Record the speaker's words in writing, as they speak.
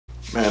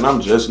Man,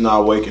 I'm just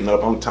not waking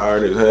up. I'm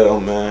tired as hell,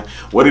 man.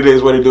 What it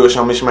is, what it do. It's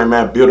my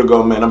man,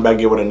 Beautiful, man. I'm back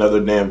here with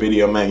another damn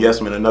video, man. Yes,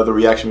 man, another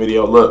reaction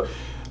video. Look,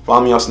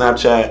 follow me on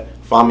Snapchat.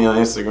 Follow me on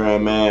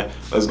Instagram, man.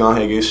 Let's go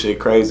ahead and get shit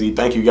crazy.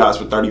 Thank you guys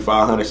for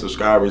 3,500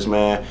 subscribers,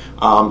 man.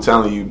 I'm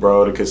telling you,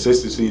 bro, the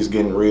consistency is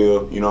getting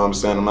real. You know what I'm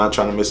saying? I'm not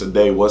trying to miss a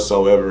day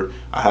whatsoever.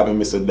 I haven't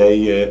missed a day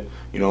yet.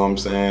 You know what I'm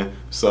saying?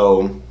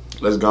 So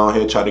let's go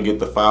ahead and try to get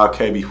the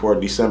 5K before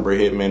December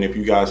hit, man. If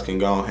you guys can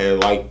go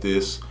ahead, like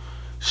this,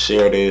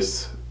 share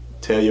this,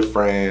 tell your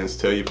friends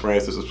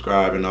to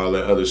subscribe and all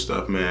that other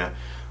stuff, man.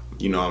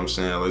 You know what I'm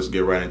saying? Let's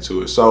get right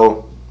into it.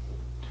 So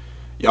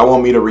y'all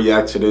want me to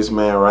react to this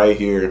man right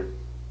here.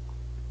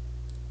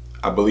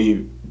 I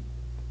believe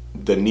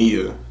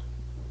Dania,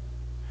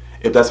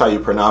 if that's how you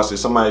pronounce it.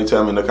 Somebody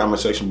tell me in the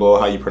comment section below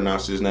how you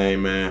pronounce his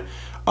name, man.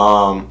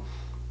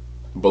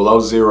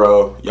 Below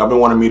Zero, y'all been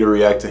wanting me to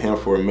react to him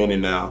for a minute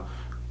now.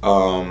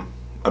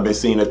 I've been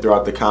seeing it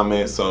throughout the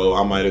comments, so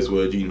I might as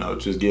well, you know,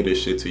 just get this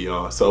shit to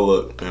y'all. So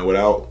look, man,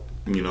 without,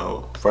 you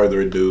know,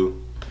 further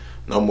ado,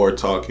 no more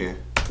talking.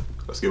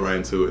 Let's get right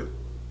into it.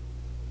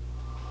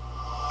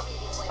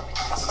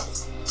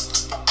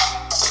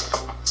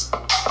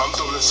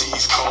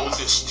 He's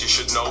coldest, you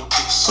should know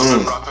this. I've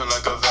been rapping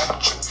like a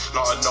veteran,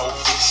 not a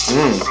novice.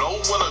 Flow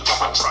when I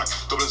drop a track,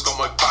 Dublin's got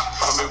my back.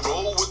 I'm in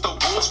roll with the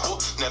wolves,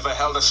 but never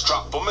held a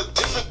strap. I'm a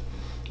different.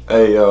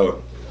 Hey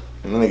yo,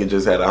 that nigga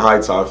just had a high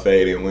top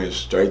fade and went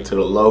straight to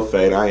the low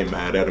fade. I ain't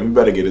mad at him. He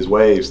better get his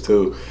waves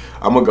too.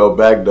 I'm gonna go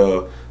back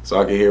though, so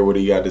I can hear what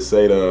he got to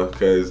say though,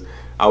 cause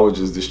I was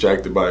just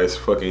distracted by his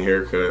fucking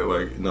haircut,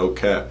 like no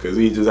cap, cause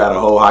he just had a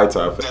whole high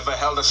top fade. Never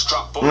held a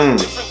strap. I'm a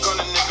different kind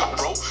of nigga,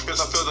 bro.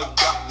 Yes, I feel the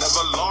gap.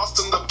 Never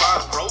lost in the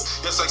bars, bro.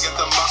 Yes, I get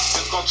the map.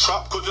 It's gonna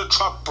trap, cause you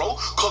trap, bro.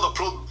 Call the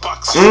plug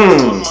back.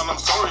 Man, I'm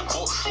sorry,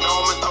 but now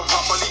I'm in the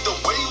rap. I lead the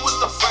way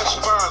with the fresh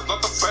bars,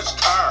 not the fresh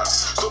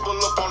cars. Double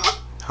up on.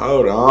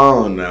 Hold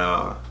on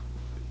now.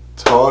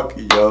 Talk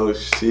your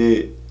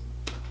shit,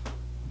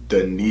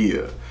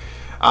 Dania.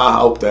 I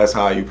hope that's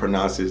how you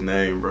pronounce his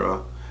name,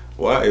 bro.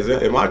 What is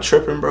it? Am I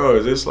tripping, bro?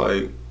 Is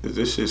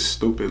this shit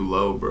stupid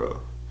low,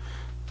 bro?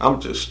 I'm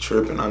just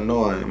tripping. I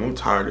know I am. I'm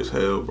tired as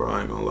hell, bro.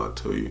 I ain't gonna lie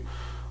to you.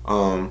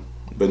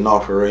 But no,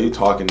 for real, he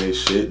talking this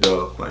shit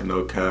though. Like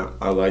no cap.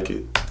 I like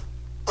it.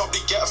 Probably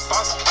get a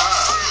fast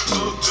car.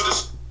 So look to the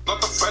not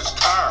the fresh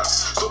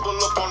cars. Double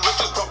up on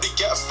riches, probably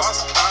get a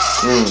fast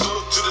car. So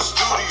look to the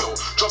studio.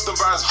 Drop the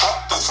bars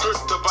hot, then skirt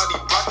the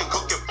body back and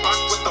cook it back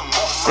with the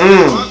mop.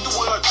 Like the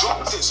way I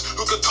drop this,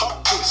 who could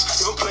top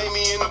this? Even play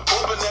me in a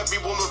pub and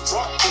everyone would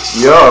rock this.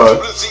 Yeah.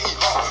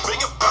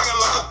 Make it banging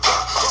like a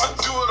duck. I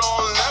do it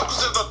all now cause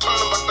they're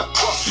turning back the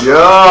clock.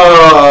 Yeah,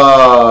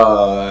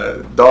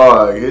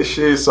 dog, his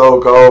shit's so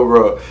cold,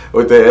 bro.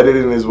 With the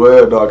editing as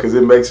well, dog, cause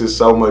it makes it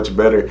so much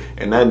better.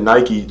 And that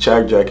Nike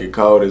track jacket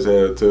cold as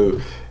hell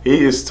too.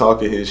 He is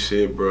talking his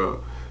shit,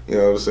 bro. You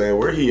know what I'm saying?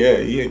 Where he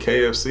at? He in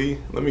KFC?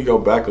 Let me go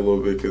back a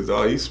little bit, cause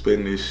dog, he's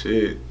spitting this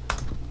shit.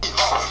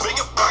 Make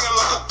it banging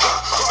like a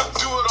duck. I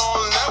do it all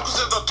now cause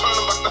they're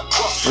turning back the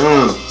clock. Say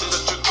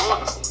that you're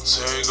good,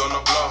 say you're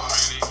gonna blow.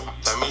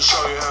 Let me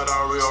show you how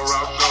that real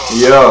rap goes.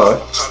 Yeah.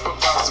 Type of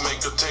boss to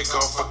make you take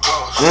off the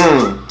clothes.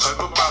 Type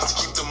of boss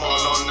to keep them all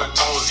on their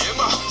toes. Yeah,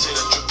 man. Say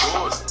that you're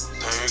good,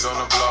 then you're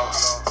gonna blow.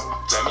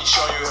 Let me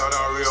show you how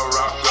that real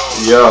rap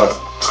goes. Yeah.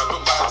 Type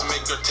of boss to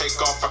make you take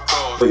off the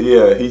clothes. But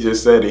yeah, he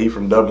just said that he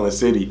from Dublin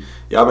City.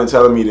 Y'all been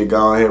telling me to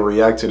go ahead and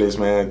react to this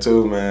man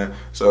too, man.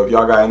 So if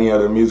y'all got any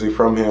other music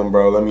from him,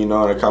 bro, let me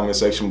know in the comment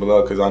section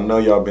below, cause I know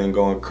y'all been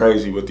going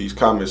crazy with these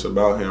comments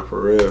about him for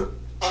real.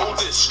 Hold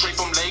this straight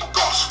from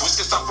Lagos. With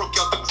this Afro out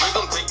the grid,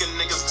 I'm taking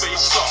niggas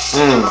face off.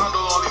 Handle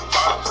all these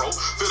bad, bro.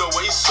 Feel the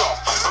way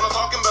soft. I'm not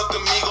talking about the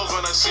Migos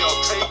when I say I'll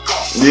take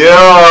off.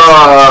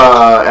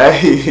 Yeah,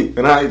 hey,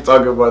 and I ain't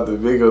talking about the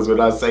Migos when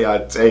I say I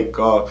take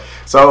off.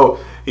 So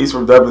he's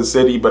from Dublin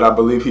City, but I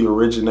believe he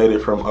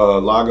originated from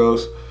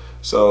Lagos.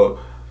 So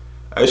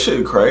that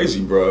shit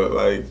crazy, bro.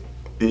 Like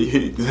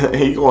he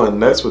going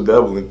nuts with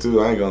Dublin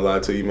too. I ain't gonna lie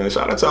to you, man.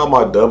 Shout out to all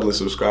my Dublin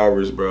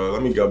subscribers, bro.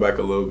 Let me go back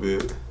a little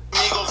bit.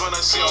 Migos when I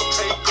say I'll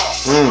take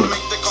off.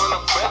 Make the kind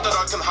of bet that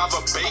I can have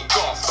a bake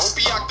off. Don't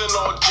be acting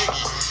all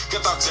jiggy.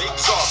 Get that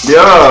takes off.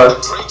 Yeah.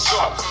 Breaks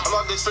off. I'm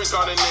not this fake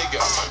kind of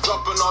nigga.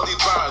 Dropping all these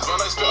bars. When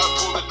I spit, I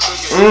pull the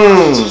trigger.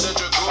 You say that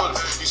you're good.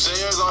 You say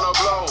you're gonna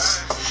blow.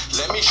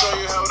 Let me show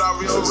you how that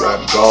real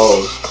rap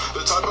goes.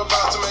 The type of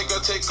boss to make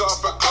her take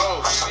off her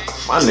clothes.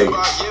 My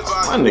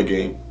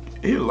nigga,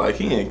 he like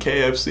he in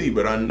KFC,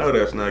 but I know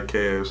that's not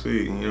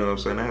KFC. You know what I'm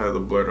saying? I had to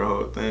blur the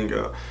whole thing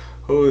out.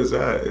 Who is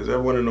that? Is that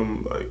one of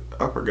them, like,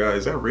 upper guys?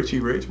 Is that Richie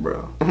Rich,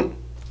 bro? Look,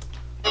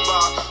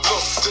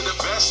 to the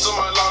best of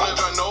my knowledge,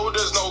 I know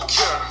there's no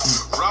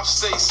cure. Rap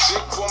stay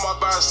sick while my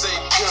bars stay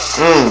pure.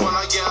 When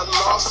I get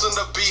lost in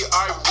the beat,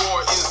 I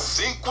roar. In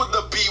sync with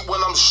the beat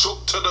when I'm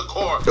shook to the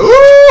core.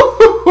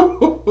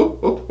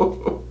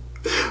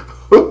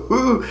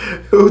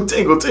 Ooh,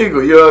 tingle,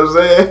 tingle, you know what I'm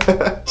saying?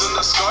 In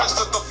the skies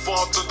that the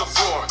fall to the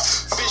floor.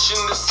 Fish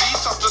in the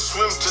seas have to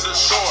swim to the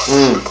shore.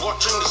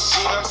 Watching the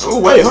scene. Oh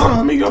wait, hold on.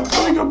 Let me go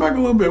back a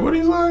little bit. What are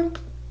you saying?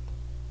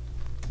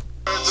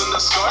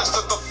 skies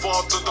that the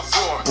fall to the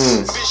floor.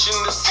 Fish in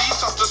the seas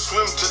have to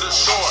swim to the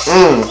shore.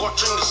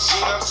 Watching the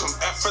scene and some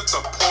effort to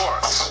pour.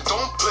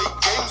 Don't play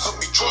games with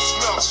me, trust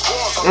me, I'll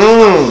score.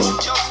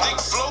 Celtic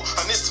flow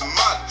and it's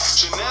mad.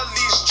 Chanel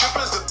Lee's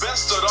tripping's the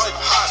best that I've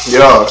had.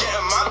 Yeah. Get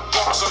a mad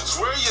box, I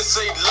swear you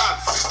say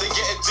lads. They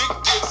get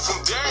addicted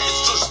from there,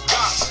 it's just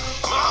gas.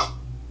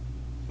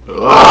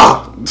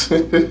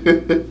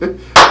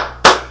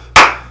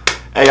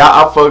 Hey,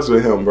 I fucks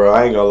with him, bro.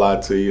 I ain't gonna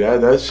lie to you.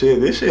 This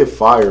shit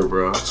fire,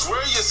 bro. I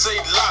swear you say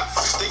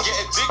lads. They get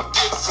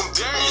addicted from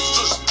there, it's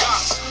just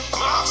gas.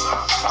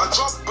 I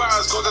drop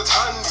bars cause it's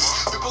handy.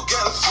 People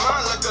getting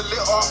smart like they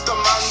lit off the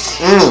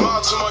mandy.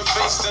 Smile to my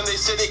face, then they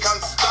say they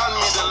can't stand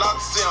me. The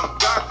lads say I'm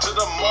dark to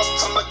the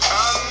moths and the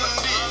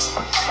candy.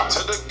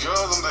 To the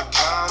girls and the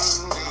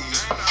candy.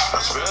 I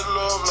spread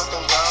love like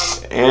I'm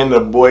Gandhi. And the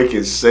boy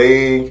can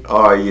sing.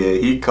 Oh yeah,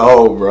 he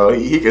cold, bro.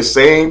 He can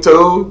sing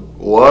too.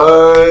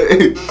 What?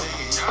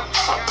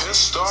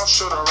 Pissed off,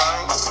 should have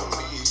rang for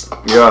me.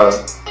 Yeah.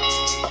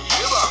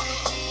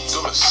 Do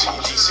a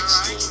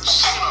CD16.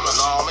 Singing on the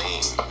all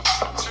mean.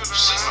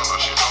 Singing on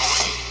that shit, all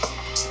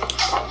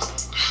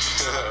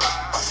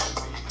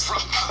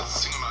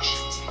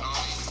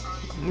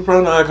mean.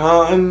 From the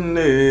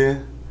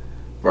continent.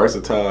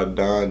 Versatile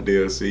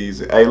Dania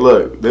season. Hey,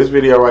 look, this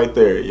video right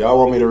there. Y'all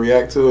want me to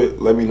react to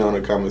it? Let me know in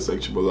the comment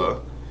section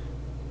below.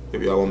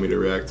 If y'all want me to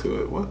react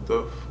to it. What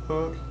the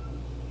fuck?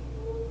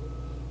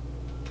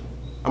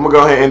 I'm gonna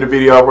go ahead and end the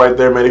video up right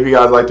there, man. If you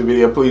guys like the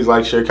video, please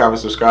like, share, comment,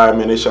 subscribe,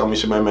 man. This show me,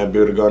 your man,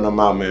 Bill to go, and I'm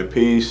out, man.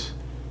 Peace.